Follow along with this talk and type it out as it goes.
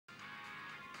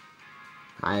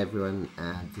Hi everyone,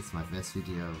 this is my first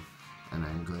video and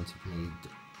I'm going to play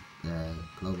the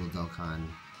Global Dokkan,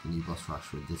 the new boss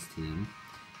rush with this team.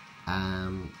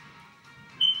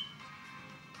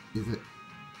 Is it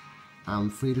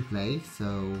free to play,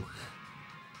 so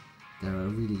they're a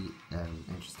really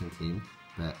interesting team,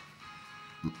 but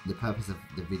the purpose of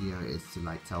the video is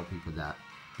to tell people that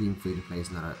being free to play is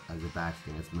not as a bad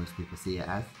thing as most people see it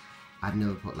as. I've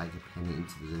never put a penny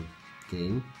into the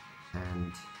game,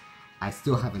 and I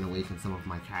still haven't awakened some of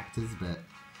my characters, but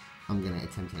I'm gonna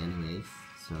attempt it anyways,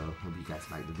 so hope you guys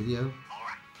like the video.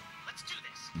 Alright, let's do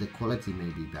this. The quality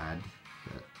may be bad,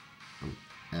 but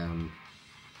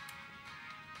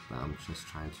I'm just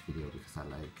trying to video because I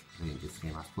like playing this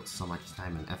game. I've put so much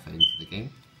time and effort into the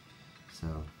game, so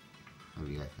hope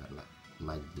you guys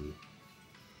like the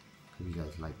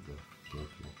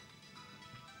gameplay.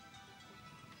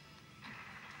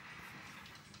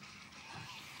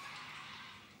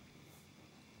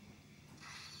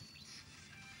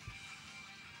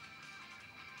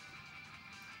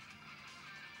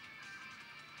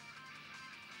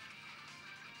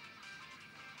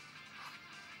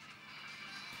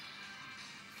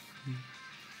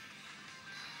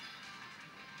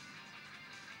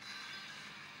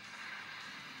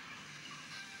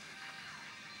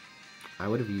 I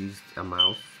would have used a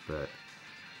mouse, but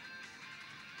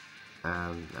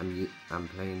I'm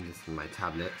playing this on my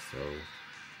tablet, so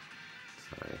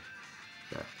sorry.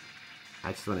 But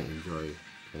I just want to enjoy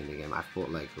playing the game. I've put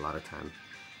a lot of time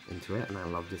into it, and I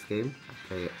love this game. I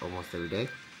play it almost every day.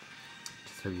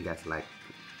 Just hope you guys like.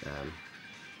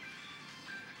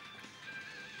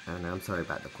 And I'm sorry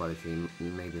about the quality.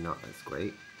 Maybe not as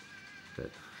great,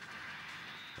 but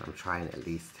I'm trying at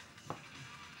least.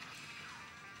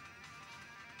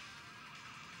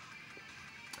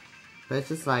 But it's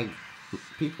just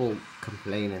people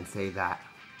complain and say that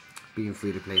being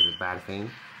free to play is a bad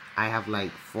thing. I have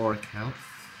 4 accounts.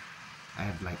 I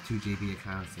have 2 JB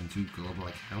accounts and 2 global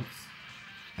accounts,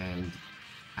 and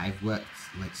I've worked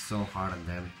so hard on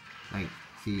them.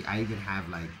 See, I even have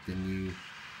the new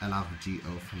Allow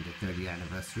GO from the 30th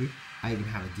anniversary. I even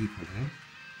have a deep on him,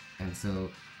 and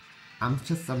so I'm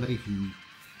just somebody who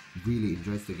really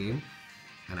enjoys the game,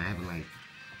 and I haven't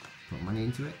put money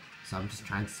into it. So I'm just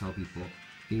trying to tell people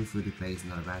being free to play is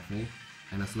not a bad thing,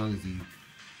 and as long as you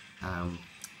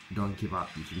don't give up,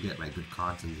 you can get good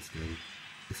cards in this game.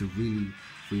 It's a really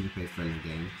free to play friendly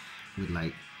game with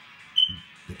the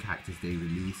characters they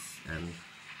release, and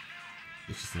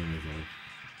it's just amazing.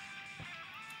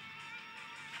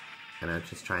 And I'm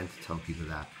just trying to tell people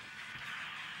that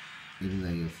even though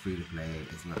you're free to play,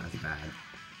 it's not as bad.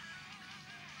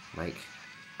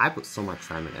 I put so much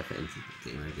time and effort into the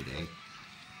game every day,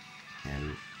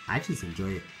 and I just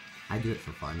enjoy it. I do it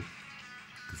for fun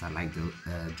because I like the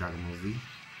Dragon Ball Z.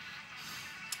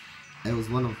 It was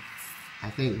I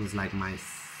think it was my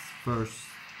first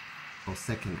or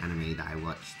second anime that I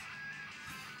watched,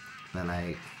 but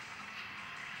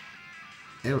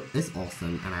it's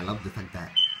awesome, and I love the fact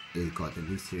that it got the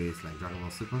new series Dragon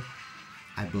Ball Super.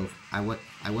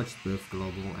 I watched both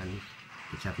global and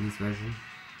the Japanese version,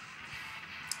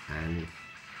 and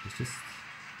it's just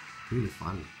really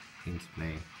fun game to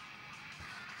play.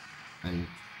 And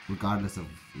regardless of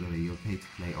whether you're paid to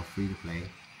play or free to play,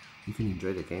 you can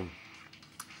enjoy the game.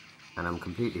 And I'm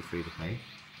completely free to play,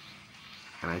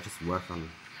 and I worked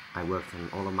on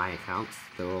all of my accounts.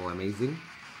 They're all amazing.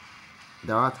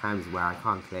 There are times where I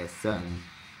can't clear certain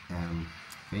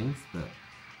things, but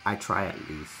I try at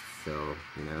least, so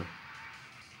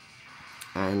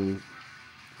and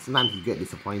sometimes you get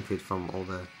disappointed from all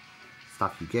the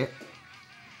stuff you get,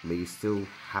 but you still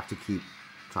have to keep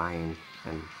trying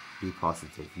and be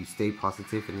positive. You stay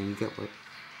positive, and then you get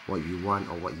what you want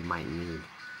or what you might need.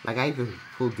 I even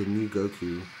pulled the new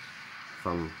Goku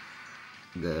from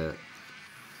the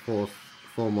 4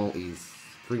 multis,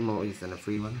 3 multis and a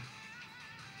free one.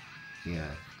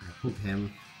 Yeah, I pulled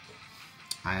him.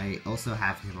 I also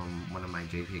have him on one of my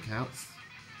JP accounts,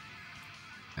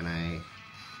 and I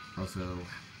also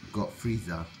got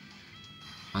Frieza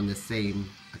on the same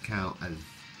account as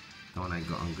the one I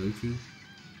got on Goku.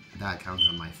 That account's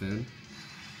on my phone,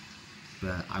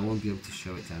 but I won't be able to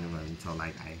show it to anyone until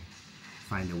I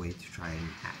find a way to try and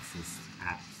access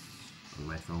apps on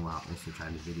my phone while also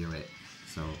trying to video it.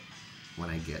 So when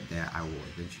I get there, I will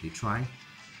eventually try.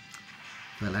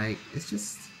 But it's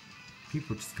just,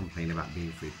 people just complain about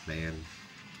being free to play, and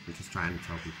we're just trying to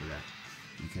tell people that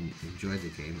you can enjoy the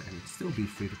game and still be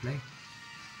free to play.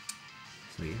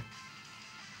 So yeah,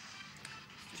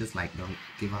 just don't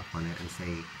give up on it and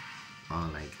say,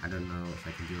 oh I don't know if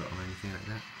I can do it or anything like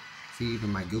that. See,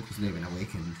 even my Goku's not even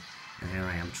awakened, and here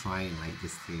I am trying like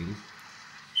this team.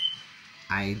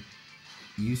 I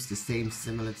used the same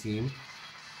similar team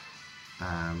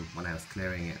when I was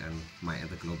clearing it and my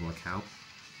other global account,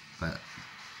 but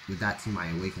with that team I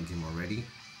awakened him already.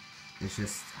 It's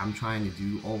just I'm trying to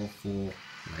do all four,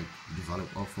 like develop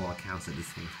all four accounts at the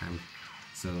same time,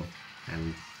 so,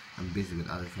 and I'm busy with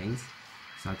other things,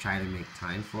 so I'm trying to make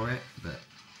time for it, but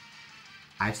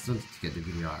I just wanted to get the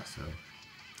video out, so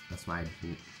that's why I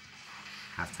didn't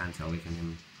have time to awaken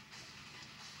him.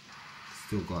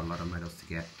 Still got a lot of medals to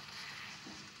get,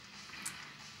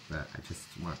 but I just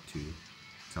want to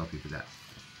tell people that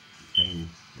playing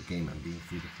the game and being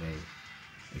free to play,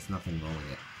 there's nothing wrong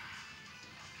with it.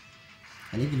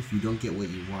 And even if you don't get what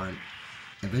you want,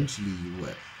 eventually you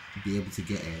would be able to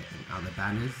get it in other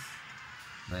banners.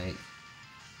 Like,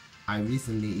 I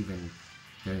recently, even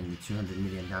during the 200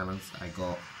 million downloads, I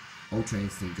got Ultra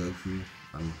Instinct Goku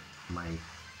on my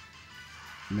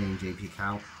main JP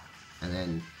account, and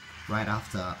then right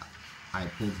after I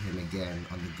pulled him again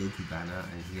on the Goku banner,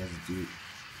 and he has a dude.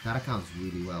 That account's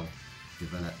really well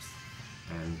developed,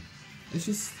 and it's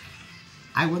just,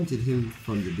 I wanted him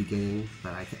from the beginning,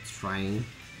 but I kept trying,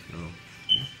 so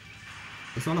yeah.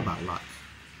 It's all about luck.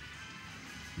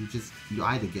 You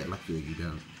either get lucky or you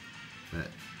don't, but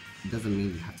it doesn't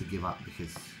mean you have to give up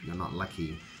because you're not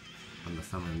lucky on the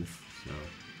summons, so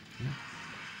yeah.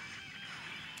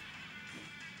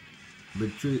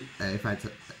 But true, if I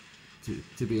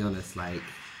to be honest, like,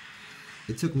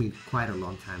 it took me quite a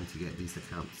long time to get these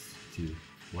accounts to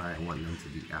where I want them to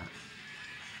be at.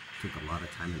 It took a lot of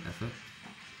time and effort,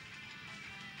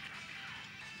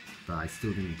 but I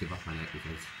still didn't give up on it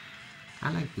because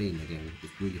I like playing the game.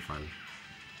 It's really fun.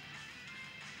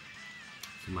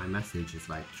 So my message is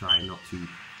like, try not to,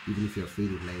 even if you're free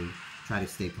to play, try to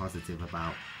stay positive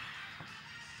about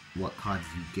what cards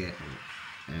you get,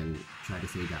 and try to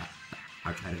say that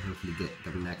I'll try to hopefully get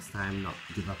them next time, not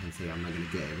give up and say I'm not going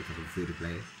to get it because I'm free to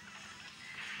play.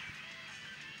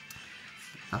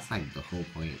 That's like the whole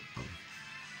point of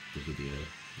the video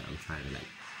that I'm trying to like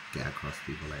get across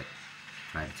people, like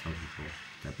try to tell people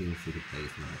that being free to play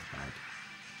is not as bad.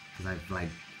 Because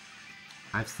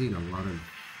I've seen a lot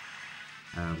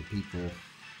of people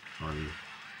on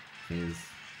things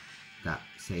that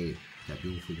say that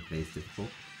being free to play is difficult,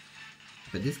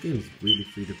 but this game is really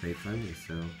free to play friendly,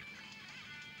 so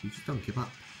you just don't give up.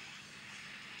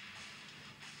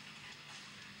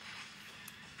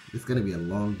 It's gonna be a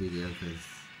long video because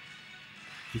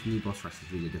this new boss rush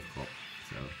is really difficult,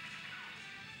 so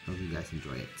hope you guys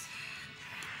enjoy it.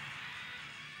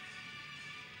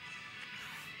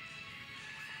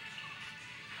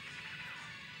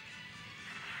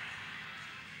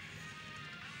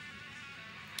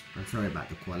 I'm sorry about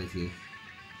the quality.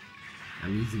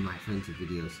 I'm using my phone to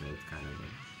video, so it's kind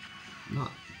of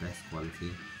not best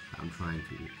quality, but I'm trying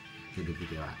to get the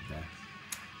video out there.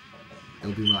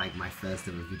 It'll be like my first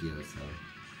ever video, so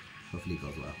hopefully it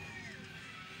goes well.